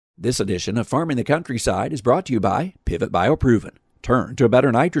This edition of Farming the Countryside is brought to you by Pivot BioProven. Turn to a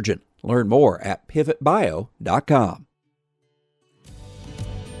better nitrogen. Learn more at pivotbio.com.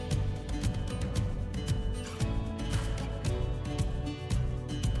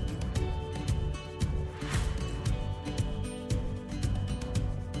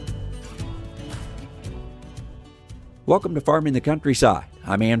 Welcome to Farming the Countryside.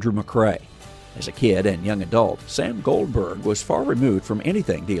 I'm Andrew McCrae. As a kid and young adult, Sam Goldberg was far removed from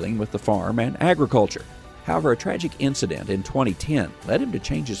anything dealing with the farm and agriculture. However, a tragic incident in 2010 led him to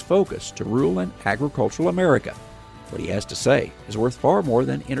change his focus to rural and agricultural America. What he has to say is worth far more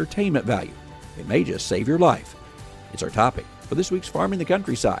than entertainment value. It may just save your life. It's our topic for this week's Farming the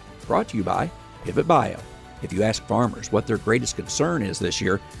Countryside, brought to you by Pivot Bio. If you ask farmers what their greatest concern is this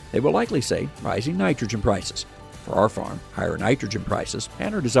year, they will likely say rising nitrogen prices. For our farm, higher nitrogen prices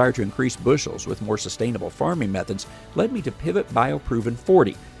and our desire to increase bushels with more sustainable farming methods led me to Pivot BioProven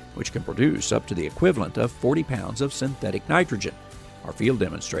 40, which can produce up to the equivalent of 40 pounds of synthetic nitrogen. Our field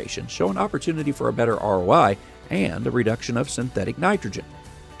demonstrations show an opportunity for a better ROI and a reduction of synthetic nitrogen.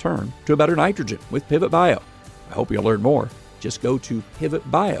 Turn to a better nitrogen with Pivot Bio. I hope you'll learn more. Just go to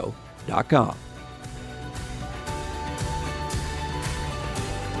pivotbio.com.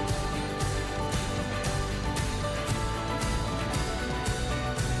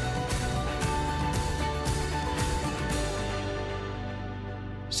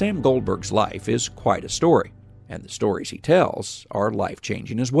 Sam Goldberg's life is quite a story, and the stories he tells are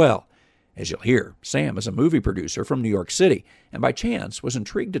life-changing as well. As you'll hear, Sam is a movie producer from New York City, and by chance was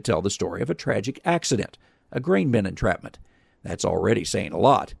intrigued to tell the story of a tragic accident, a grain bin entrapment. That's already saying a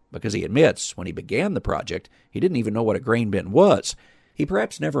lot, because he admits when he began the project, he didn't even know what a grain bin was. He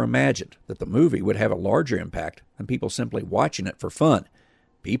perhaps never imagined that the movie would have a larger impact than people simply watching it for fun.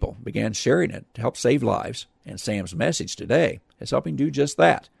 People began sharing it to help save lives, and Sam's message today is helping do just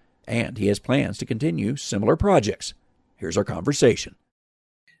that. And he has plans to continue similar projects. Here's our conversation.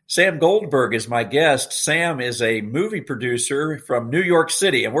 Sam Goldberg is my guest. Sam is a movie producer from New York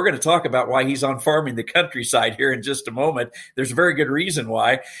City, and we're going to talk about why he's on Farming the Countryside here in just a moment. There's a very good reason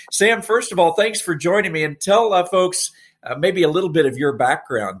why. Sam, first of all, thanks for joining me, and tell folks maybe a little bit of your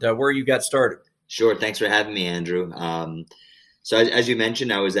background, where you got started. Sure. Thanks for having me, Andrew. So as you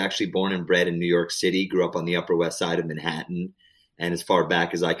mentioned, I was actually born and bred in New York City, grew up on the Upper West Side of Manhattan. And as far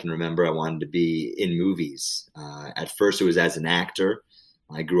back as I can remember, I wanted to be in movies. At first, it was as an actor.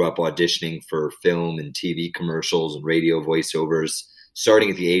 I grew up auditioning for film and TV commercials and radio voiceovers,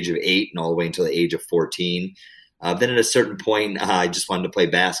 starting at the age of 8 and all the way until the age of 14. Then at a certain point, I just wanted to play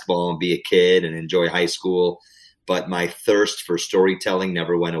basketball and be a kid and enjoy high school. But my thirst for storytelling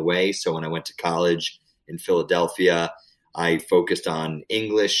never went away. So when I went to college in Philadelphia, I focused on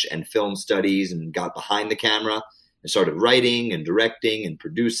English and film studies and got behind the camera. I started writing and directing and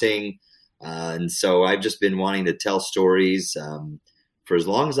producing. And so I've just been wanting to tell stories for as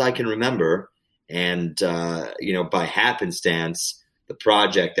long as I can remember. And, by happenstance, the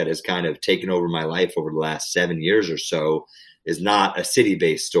project that has kind of taken over my life over the last 7 years or so is not a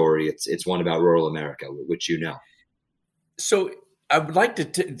city-based story. It's one about rural America, which you know. So I would like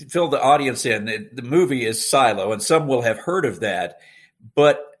to fill the audience in. The movie is Silo, and some will have heard of that.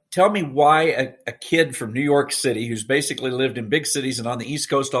 But tell me why a kid from New York City who's basically lived in big cities and on the East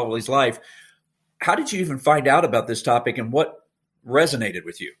Coast all his life, how did you even find out about this topic and what resonated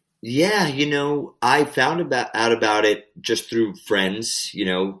with you? Yeah, I found out about it just through friends,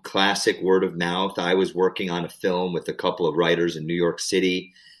 classic word of mouth. I was working on a film with a couple of writers in New York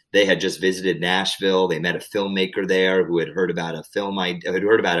City. They had just visited Nashville. They met a filmmaker there who had heard about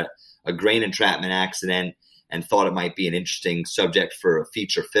a grain entrapment accident and thought it might be an interesting subject for a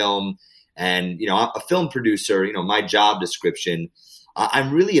feature film. And, I'm a film producer, my job description,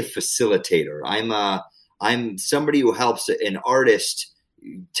 I'm really a facilitator. I'm somebody who helps an artist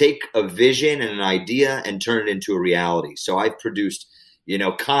take a vision and an idea and turn it into a reality. So I've produced,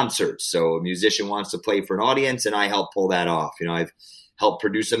 concerts. So a musician wants to play for an audience and I help pull that off. I've helped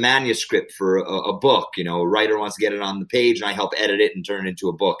produce a manuscript for a book. A writer wants to get it on the page and I help edit it and turn it into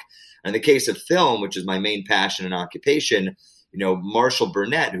a book. In the case of film, which is my main passion and occupation, Marshall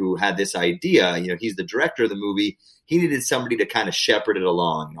Burnett, who had this idea, he's the director of the movie. He needed somebody to kind of shepherd it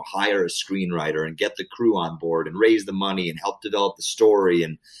along, hire a screenwriter and get the crew on board and raise the money and help develop the story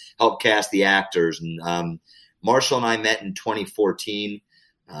and help cast the actors. And Marshall and I met in 2014.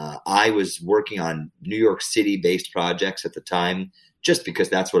 I was working on New York City-based projects at the time, just because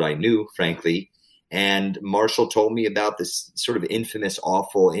that's what I knew, frankly. And Marshall told me about this sort of infamous,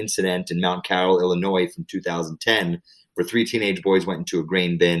 awful incident in Mount Carroll, Illinois from 2010, where 3 teenage boys went into a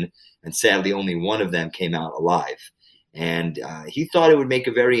grain bin, and sadly only one of them came out alive. And he thought it would make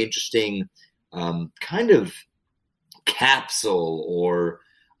a very interesting kind of capsule or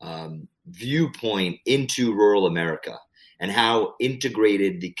viewpoint into rural America and how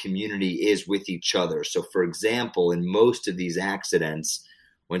integrated the community is with each other. So, for example, in most of these accidents,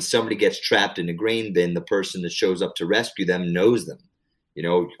 when somebody gets trapped in a grain bin, the person that shows up to rescue them knows them,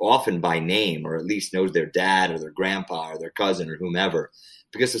 often by name, or at least knows their dad or their grandpa or their cousin or whomever,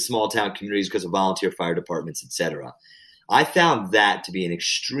 because of small town communities, because of volunteer fire departments, etc. I found that to be an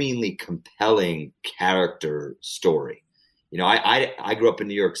extremely compelling character story. I grew up in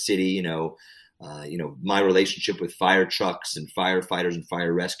New York City. My relationship with fire trucks and firefighters and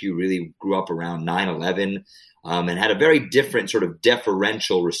fire rescue really grew up around 9/11, and had a very different sort of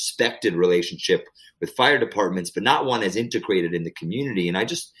deferential, respected relationship with fire departments, but not one as integrated in the community. And I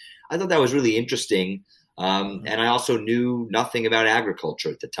thought that was really interesting. And I also knew nothing about agriculture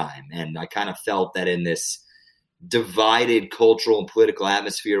at the time. And I kind of felt that in this divided cultural and political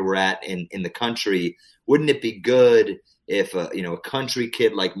atmosphere we're at in the country, wouldn't it be good if a country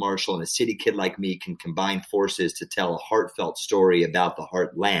kid like Marshall and a city kid like me can combine forces to tell a heartfelt story about the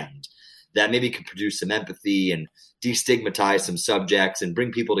heartland that maybe could produce some empathy and destigmatize some subjects and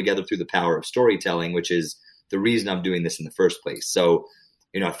bring people together through the power of storytelling, which is the reason I'm doing this in the first place. So,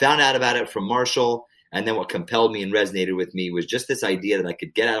 I found out about it from Marshall. And then what compelled me and resonated with me was just this idea that I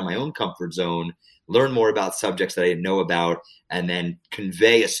could get out of my own comfort zone, learn more about subjects that I didn't know about, and then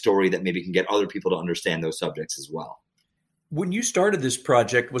convey a story that maybe can get other people to understand those subjects as well. When you started this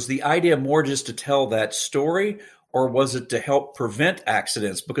project, was the idea more just to tell that story, or was it to help prevent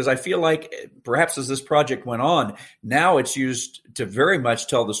accidents? Because I feel like perhaps as this project went on, now it's used to very much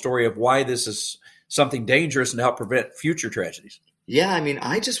tell the story of why this is something dangerous and help prevent future tragedies. Yeah,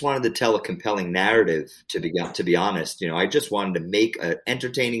 I just wanted to tell a compelling narrative, to be honest. I just wanted to make an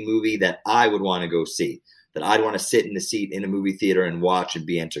entertaining movie that I would want to go see, that I'd want to sit in the seat in a movie theater and watch and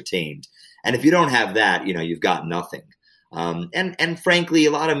be entertained. And if you don't have that, you've got nothing. And frankly,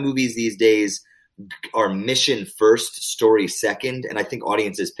 a lot of movies these days are mission first, story second. And I think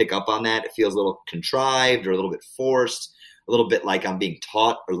audiences pick up on that. It feels a little contrived or a little bit forced, a little bit like I'm being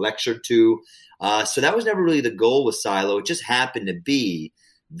taught or lectured to. So that was never really the goal with Silo. It just happened to be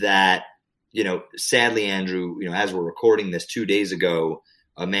that, sadly, Andrew, as we're recording this 2 days ago,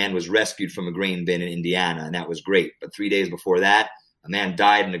 a man was rescued from a grain bin in Indiana, and that was great. But 3 days before that, a man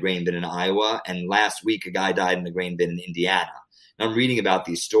died in a grain bin in Iowa, and last week a guy died in a grain bin in Indiana. And I'm reading about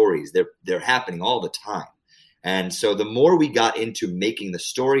these stories. They're happening all the time. And so the more we got into making the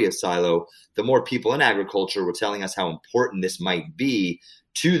story of Silo, the more people in agriculture were telling us how important this might be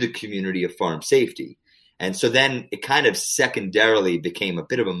to the community of farm safety. And so then it kind of secondarily became a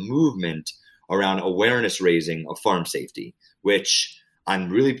bit of a movement around awareness raising of farm safety, which I'm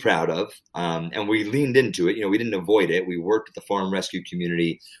really proud of. And we leaned into it. We didn't avoid it. We worked with the farm rescue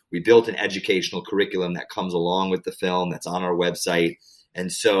community. We built an educational curriculum that comes along with the film that's on our website.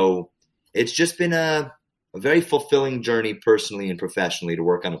 And so it's just been a very fulfilling journey personally and professionally to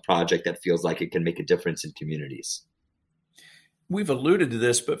work on a project that feels like it can make a difference in communities. We've alluded to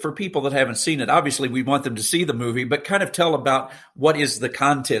this, but for people that haven't seen it, obviously we want them to see the movie, but kind of tell about what is the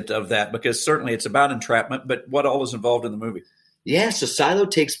content of that, because certainly it's about entrapment, but what all is involved in the movie? Yeah, so Silo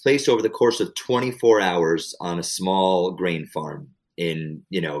takes place over the course of 24 hours on a small grain farm in,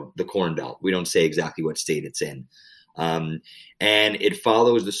 the Corn Belt. We don't say exactly what state it's in. And it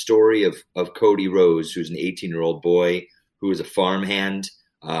follows the story of Cody Rose, who's an 18-year-old boy who is a farmhand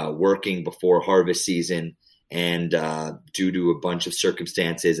working before harvest season. And due to a bunch of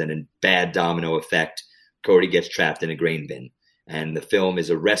circumstances and a bad domino effect, Cody gets trapped in a grain bin. And the film is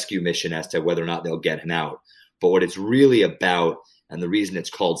a rescue mission as to whether or not they'll get him out. But what it's really about, and the reason it's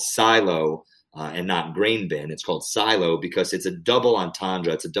called Silo and not grain bin, it's called Silo because it's a double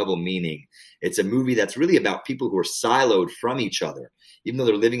entendre. It's a double meaning. It's a movie that's really about people who are siloed from each other. Even though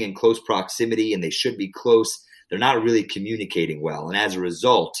they're living in close proximity and they should be close, they're not really communicating well. And as a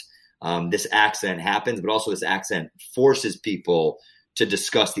result, this accident happens, but also this accident forces people to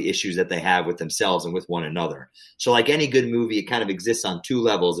discuss the issues that they have with themselves and with one another. So like any good movie, it kind of exists on two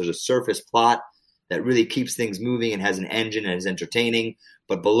levels. There's a surface plot that really keeps things moving and has an engine and is entertaining.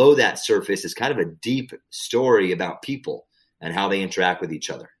 But below that surface is kind of a deep story about people and how they interact with each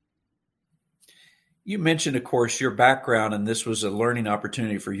other. You mentioned, of course, your background, and this was a learning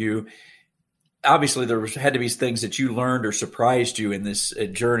opportunity for you. Obviously, had to be things that you learned or surprised you in this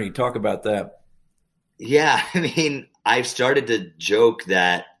journey. Talk about that. Yeah, I've started to joke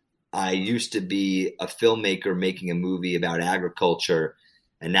that I used to be a filmmaker making a movie about agriculture,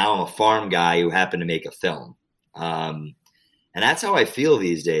 and now I'm a farm guy who happened to make a film. And that's how I feel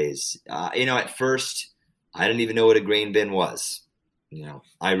these days. At first, I didn't even know what a grain bin was.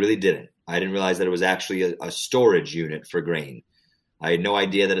 I really didn't. I didn't realize that it was actually a storage unit for grain. I had no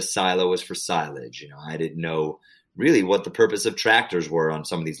idea that a silo was for silage. I didn't know really what the purpose of tractors were on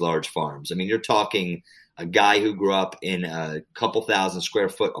some of these large farms. I mean, you're talking a guy who grew up in a couple thousand square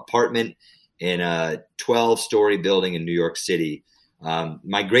foot apartment in a 12-story building in New York City.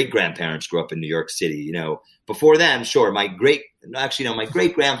 My great-grandparents grew up in New York City. Before them, sure, my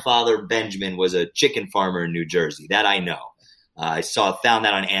great-grandfather Benjamin was a chicken farmer in New Jersey. That I know. I found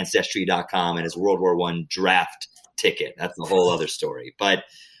that on Ancestry.com and his World War I draft ticket. That's a whole other story. But,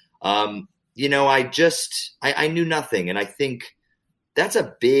 I knew nothing. And I think that's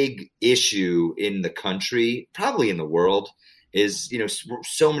a big issue in the country, probably in the world, is,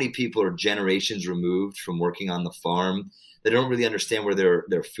 so many people are generations removed from working on the farm. They don't really understand where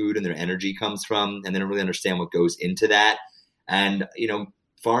their food and their energy comes from, and they don't really understand what goes into that. And,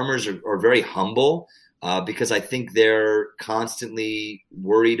 farmers are very humble because I think they're constantly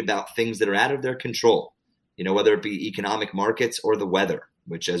worried about things that are out of their control, whether it be economic markets or the weather,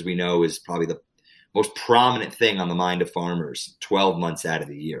 which, as we know, is probably the most prominent thing on the mind of farmers 12 months out of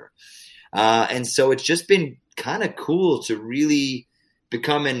the year. And so it's just been kind of cool to really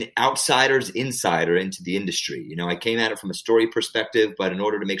become an outsider's insider into the industry. I came at it from a story perspective, but in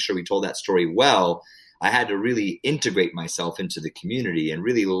order to make sure we told that story well, I had to really integrate myself into the community and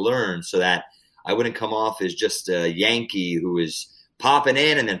really learn so that I wouldn't come off as just a Yankee who is popping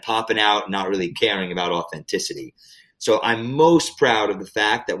in and then popping out, not really caring about authenticity. So I'm most proud of the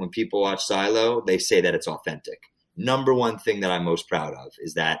fact that when people watch Silo, they say that it's authentic. Number one thing that I'm most proud of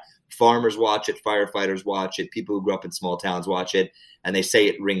is that farmers watch it, firefighters watch it, people who grew up in small towns watch it, and they say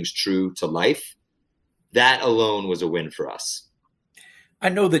it rings true to life. That alone was a win for us. I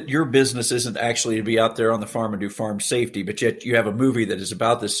know that your business isn't actually to be out there on the farm and do farm safety, but yet you have a movie that is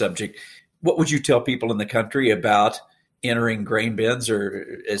about this subject. What would you tell people in the country about entering grain bins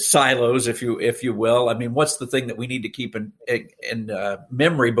or silos, if you will? I mean, what's the thing that we need to keep in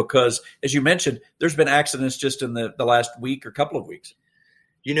memory? Because, as you mentioned, there's been accidents just in the last week or couple of weeks.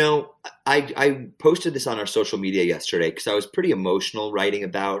 I posted this on our social media yesterday because I was pretty emotional writing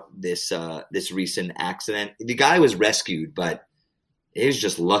about this recent accident. The guy was rescued, but he was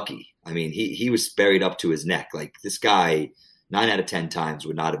just lucky. I mean, he was buried up to his neck. Like, this guy, 9 out of 10 times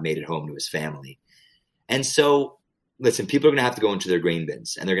would not have made it home to his family. And so, listen, people are going to have to go into their grain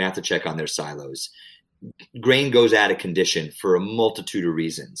bins and they're going to have to check on their silos. Grain goes out of condition for a multitude of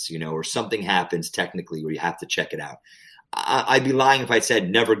reasons, or something happens technically where you have to check it out. I'd be lying if I said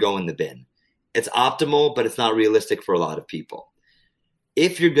never go in the bin. It's optimal, but it's not realistic for a lot of people.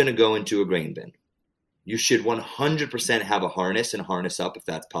 If you're going to go into a grain bin, you should 100% have a harness and harness up if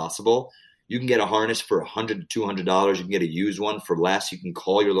that's possible. You can get a harness for $100 to $200. You can get a used one for less. You can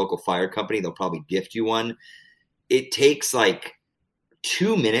call your local fire company. They'll probably gift you one. It takes like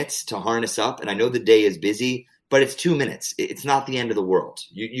 2 minutes to harness up. And I know the day is busy, but it's 2 minutes. It's not the end of the world.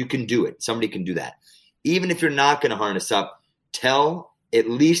 You can do it. Somebody can do that. Even if you're not going to harness up, tell at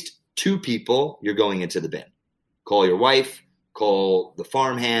least 2 people you're going into the bin. Call your wife, call the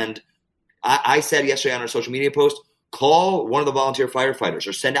farmhand. I said yesterday on our social media post, call one of the volunteer firefighters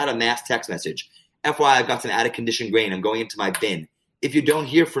or send out a mass text message. FYI, I've got some out-of-condition grain. I'm going into my bin. If you don't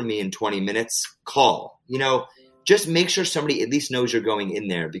hear from me in 20 minutes, call. Just make sure somebody at least knows you're going in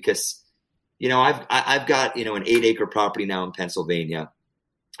there because, I've got, an 8-acre property now in Pennsylvania.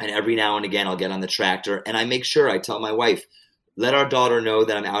 And every now and again, I'll get on the tractor and I make sure I tell my wife, let our daughter know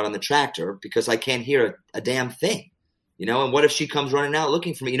that I'm out on the tractor because I can't hear a damn thing. And what if she comes running out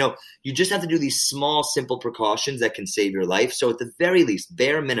looking for me? You just have to do these small, simple precautions that can save your life. So at the very least,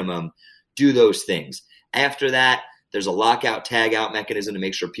 bare minimum, do those things. After that, there's a lockout, tag out mechanism to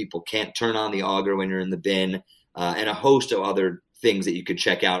make sure people can't turn on the auger when you're in the bin, and a host of other things that you could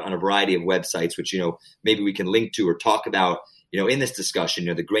check out on a variety of websites, which, maybe we can link to or talk about, in this discussion.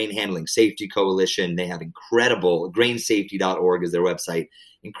 The Grain Handling Safety Coalition, they have incredible, grainsafety.org is their website,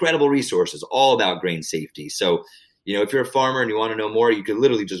 incredible resources all about grain safety. So, if you're a farmer and you want to know more, you can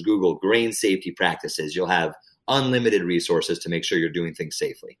literally just Google grain safety practices. You'll have unlimited resources to make sure you're doing things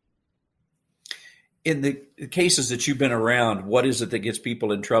safely. In the cases that you've been around, what is it that gets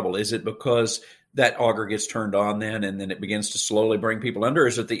people in trouble? Is it because that auger gets turned on then and then it begins to slowly bring people under? Or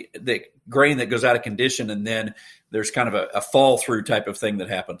is it the grain that goes out of condition and then there's kind of a fall through type of thing that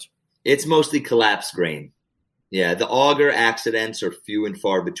happens? It's mostly collapsed grain. Yeah, the auger accidents are few and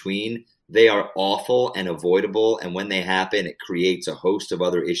far between. They are awful and avoidable. And when they happen, it creates a host of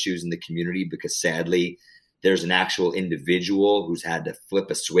other issues in the community because sadly, there's an actual individual who's had to flip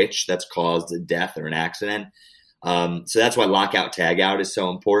a switch that's caused a death or an accident. So that's why lockout, tag out is so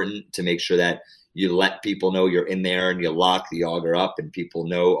important to make sure that you let people know you're in there and you lock the auger up and people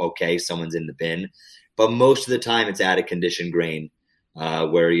know, okay, someone's in the bin. But most of the time it's out of conditioned grain,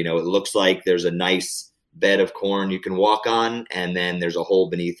 where, it looks like there's a nice bed of corn you can walk on, and then there's a hole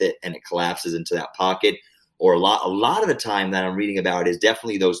beneath it and it collapses into that pocket. Or a lot of the time that I'm reading about is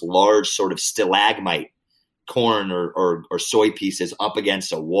definitely those large sort of stalagmite corn or soy pieces up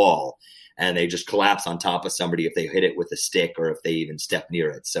against a wall, and they just collapse on top of somebody if they hit it with a stick or if they even step near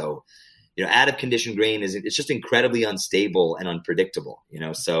it. So, out of conditioned grain it's just incredibly unstable and unpredictable,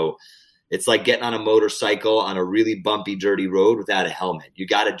 so it's like getting on a motorcycle on a really bumpy, dirty road without a helmet. You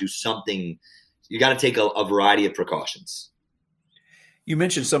got to do something. You got to take a variety of precautions. You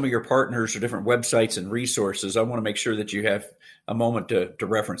mentioned some of your partners or different websites and resources. I want to make sure that you have a moment to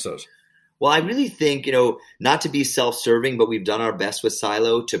reference those. Well, I really think, not to be self-serving, but we've done our best with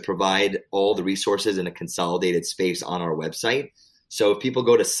Silo to provide all the resources in a consolidated space on our website. So if people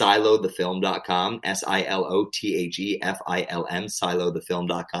go to silothefilm.com, SILOTHEFILM,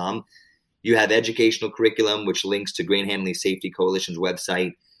 silothefilm.com, you have educational curriculum, which links to Grain Handling Safety Coalition's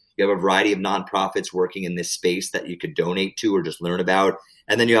website. You have a variety of nonprofits working in this space that you could donate to or just learn about.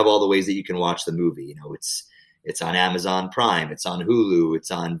 And then you have all the ways that you can watch the movie. It's on Amazon Prime, it's on Hulu,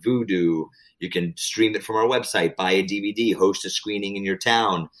 it's on Vudu. You can stream it from our website, buy a DVD, host a screening in your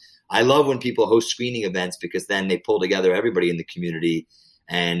town. I love when people host screening events because then they pull together everybody in the community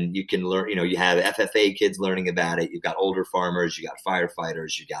and you can learn, you have FFA kids learning about it. You've got older farmers, you got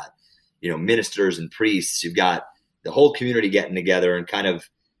firefighters, you got, ministers and priests. You've got the whole community getting together and kind of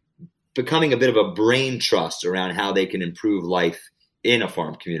becoming a bit of a brain trust around how they can improve life in a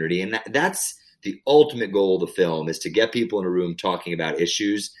farm community. And that's the ultimate goal of the film, is to get people in a room talking about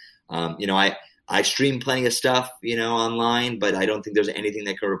issues. I stream plenty of stuff, online, but I don't think there's anything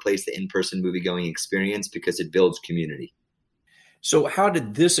that can replace the in-person movie-going experience because it builds community. So how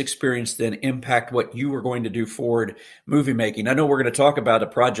did this experience then impact what you were going to do forward movie making? I know we're going to talk about a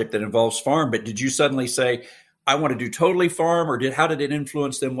project that involves farm, but did you suddenly say, I want to do totally farm, or how did it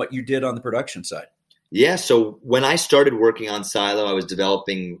influence then what you did on the production side? Yeah, so when I started working on Silo, I was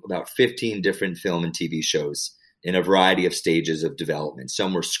developing about 15 different film and TV shows in a variety of stages of development.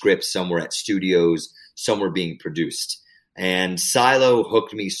 Some were scripts, some were at studios, some were being produced. And Silo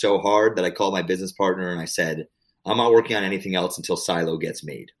hooked me so hard that I called my business partner and I said, I'm not working on anything else until Silo gets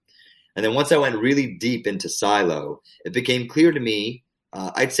made. And then once I went really deep into Silo, it became clear to me,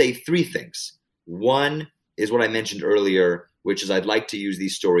 I'd say three things. One is what I mentioned earlier, which is I'd like to use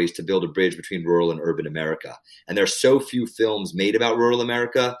these stories to build a bridge between rural and urban America. And there are so few films made about rural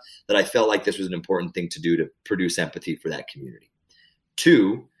America that I felt like this was an important thing to do to produce empathy for that community.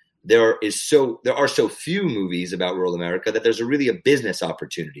 Two, there are so few movies about rural America that there's really a business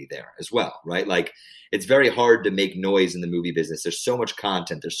opportunity there as well, right? Like, it's very hard to make noise in the movie business. There's so much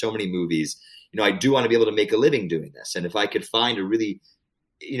content. There's so many movies. I do want to be able to make a living doing this. And if I could find a really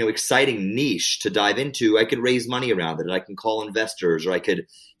exciting niche to dive into, I could raise money around it. And I can call investors, or I could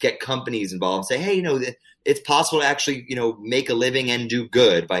get companies involved and say, hey, it's possible to actually, make a living and do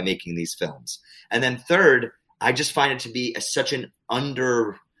good by making these films. And then third, I just find it to be such an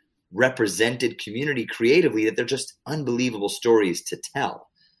underrepresented community creatively that they're just unbelievable stories to tell.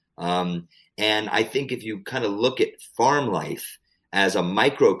 And I think if you kind of look at farm life as a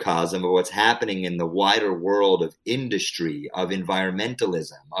microcosm of what's happening in the wider world of industry, of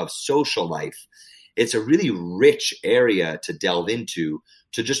environmentalism, of social life, it's a really rich area to delve into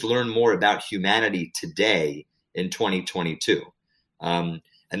to just learn more about humanity today in 2022. And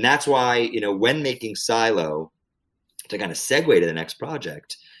that's why, when making Silo, to kind of segue to the next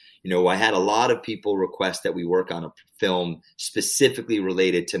project, I had a lot of people request that we work on a film specifically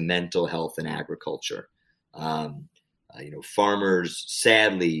related to mental health and agriculture. Farmers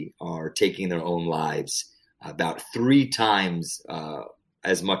sadly are taking their own lives about 3 times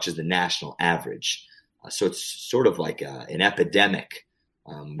as much as the national average. So it's sort of like an epidemic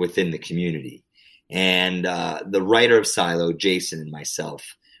within the community. And the writer of Silo, Jason, and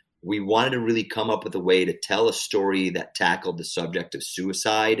myself, we wanted to really come up with a way to tell a story that tackled the subject of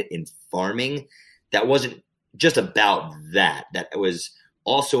suicide in farming that wasn't just about that was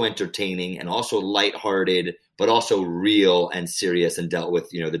also entertaining and also lighthearted, but also real and serious, and dealt with,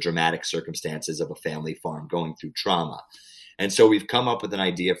 the dramatic circumstances of a family farm going through trauma. And so we've come up with an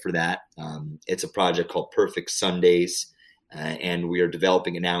idea for that. It's a project called Perfect Sundays, and we are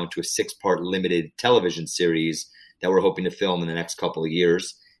developing it now into a 6-part limited television series that we're hoping to film in the next couple of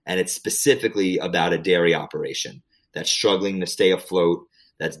years. And it's specifically about a dairy operation that's struggling to stay afloat,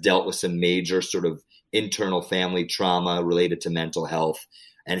 that's dealt with some major sort of internal family trauma related to mental health,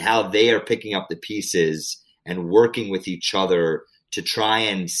 and how they are picking up the pieces and working with each other to try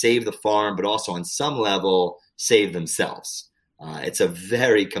and save the farm, but also on some level save themselves. It's a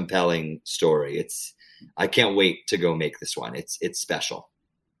very compelling story. I can't wait to go make this one. It's special.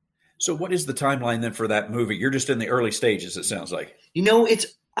 So what is the timeline then for that movie? You're just in the early stages, it sounds like.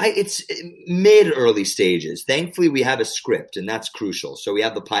 It's mid-early stages. Thankfully, we have a script, and that's crucial. So we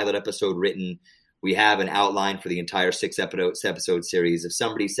have the pilot episode written. We have an outline for the entire 6-episode series. If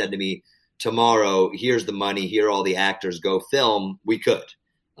somebody said to me, tomorrow, here's the money, here are all the actors, go film, we could.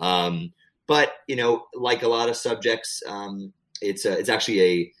 But, like a lot of subjects, it's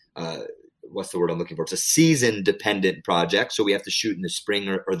actually what's the word I'm looking for? It's a season-dependent project. So we have to shoot in the spring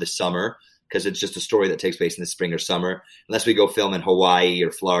or the summer, because it's just a story that takes place in the spring or summer, unless we go film in Hawaii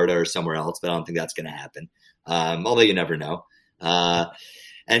or Florida or somewhere else. But I don't think that's going to happen, although you never know.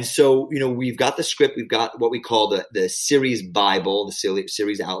 And so, we've got the script. We've got what we call the series Bible, the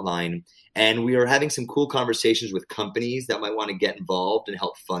series outline. And we are having some cool conversations with companies that might want to get involved and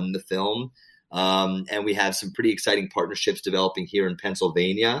help fund the film. And we have some pretty exciting partnerships developing here in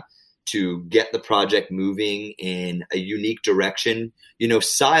Pennsylvania to get the project moving in a unique direction.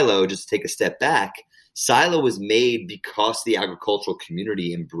 Silo, just to take a step back, Silo was made because the agricultural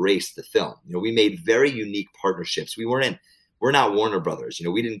community embraced the film. We made very unique partnerships. We're not Warner Brothers.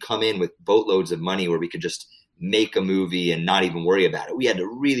 We didn't come in with boatloads of money where we could just make a movie and not even worry about it. We had to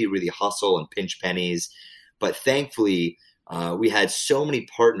really, really hustle and pinch pennies. But thankfully, we had so many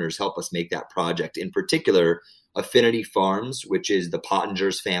partners help us make that project. In particular, Affinity Farms, which is the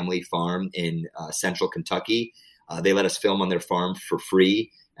Pottinger's family farm in central Kentucky. They let us film on their farm for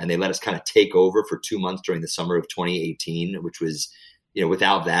free, and they let us kind of take over for 2 months during the summer of 2018, which was,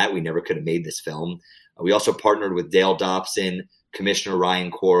 without that, we never could have made this film. We also partnered with Dale Dobson, Commissioner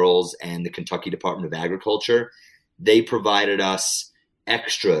Ryan Quarles, and the Kentucky Department of Agriculture. They provided us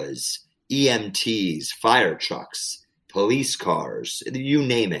extras, EMTs, fire trucks, police cars, you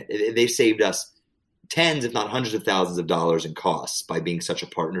name it. They saved us tens, if not hundreds of thousands of dollars in costs by being such a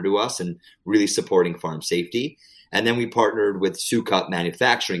partner to us and really supporting farm safety. And then we partnered with Sukup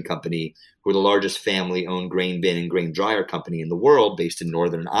Manufacturing Company, who are the largest family-owned grain bin and grain dryer company in the world, based in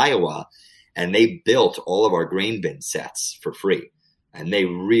northern Iowa. And they built all of our grain bin sets for free. And they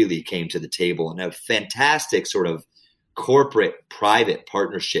really came to the table and have fantastic sort of corporate private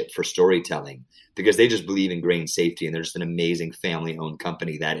partnership for storytelling, because they just believe in grain safety. And they're just an amazing family-owned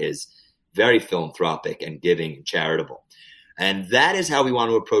company that is very philanthropic and giving and charitable. And that is how we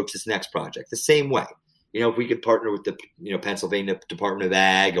want to approach this next project, the same way. If we could partner with the Pennsylvania Department of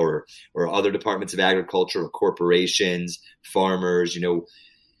Ag or other departments of agriculture or corporations, farmers,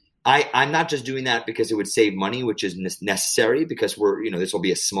 I'm not just doing that because it would save money, which is necessary because this will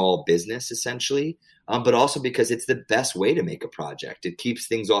be a small business essentially, but also because it's the best way to make a project. It keeps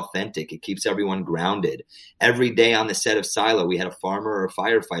things authentic. It keeps everyone grounded. Every day on the set of Silo, we had a farmer or a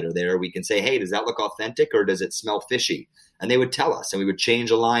firefighter there. We can say, hey, does that look authentic or does it smell fishy? And they would tell us, and we would change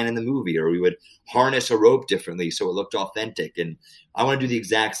a line in the movie, or we would harness a rope differently so it looked authentic. And I want to do the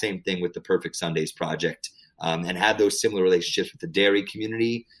exact same thing with the Perfect Sundays project, and have those similar relationships with the dairy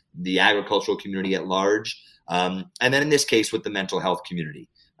community, the agricultural community at large, and then in this case with the mental health community.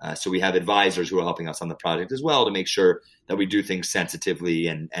 So we have advisors who are helping us on the project as well to make sure that we do things sensitively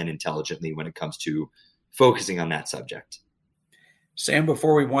and intelligently when it comes to focusing on that subject. Sam,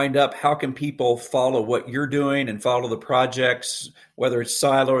 before we wind up, how can people follow what you're doing and follow the projects, whether it's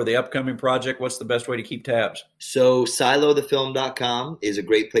Silo or the upcoming project? What's the best way to keep tabs? So silothefilm.com is a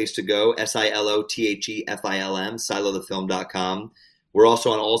great place to go. SILOTHEFILM, silothefilm.com. We're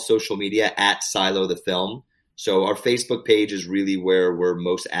also on all social media at Silo the Film. So our Facebook page is really where we're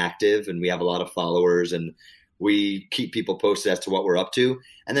most active, and we have a lot of followers, and we keep people posted as to what we're up to.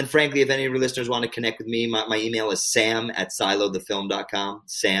 And then, frankly, if any of your listeners want to connect with me, my email is sam@silothefilm.com,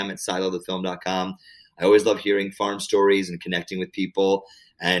 sam@silothefilm.com. I always love hearing farm stories and connecting with people.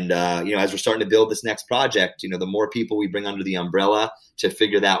 And, as we're starting to build this next project, the more people we bring under the umbrella to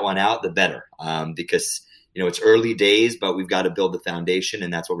figure that one out, the better. Because, it's early days, but we've got to build the foundation,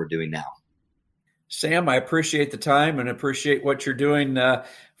 and that's what we're doing now. Sam, I appreciate the time and appreciate what you're doing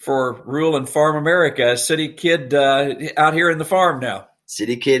for rural and farm America. City kid out here in the farm now.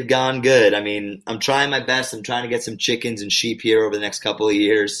 City kid gone good. I mean, I'm trying my best. I'm trying to get some chickens and sheep here over the next couple of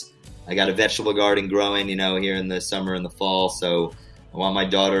years. I got a vegetable garden growing, here in the summer and the fall. So I want my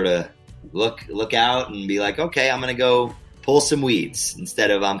daughter to look out and be like, okay, I'm going to go pull some weeds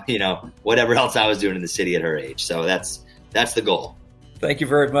instead of, whatever else I was doing in the city at her age. So that's the goal. Thank you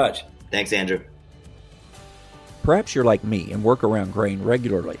very much. Thanks, Andrew. Perhaps you're like me and work around grain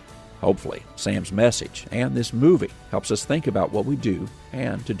regularly. Hopefully, Sam's message and this movie helps us think about what we do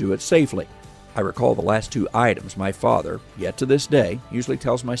and to do it safely. I recall the last two items my father, yet to this day, usually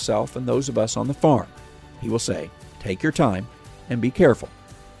tells myself and those of us on the farm. He will say, take your time and be careful.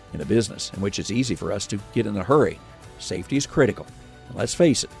 In a business in which it's easy for us to get in a hurry, safety is critical. And let's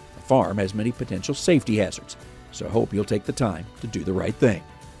face it, a farm has many potential safety hazards, so I hope you'll take the time to do the right thing.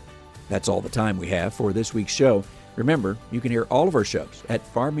 That's all the time we have for this week's show. Remember, you can hear all of our shows at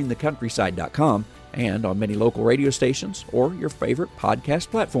farmingthecountryside.com and on many local radio stations or your favorite podcast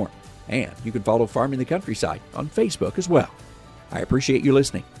platform. And you can follow Farming the Countryside on Facebook as well. I appreciate you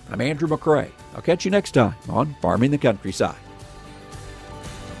listening. I'm Andrew McCrae. I'll catch you next time on Farming the Countryside.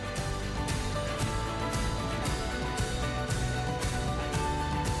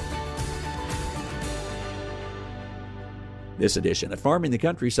 This edition of Farming the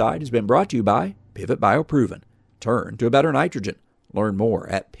Countryside has been brought to you by Pivot BioProven. Turn to a better nitrogen. Learn more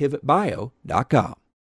at pivotbio.com.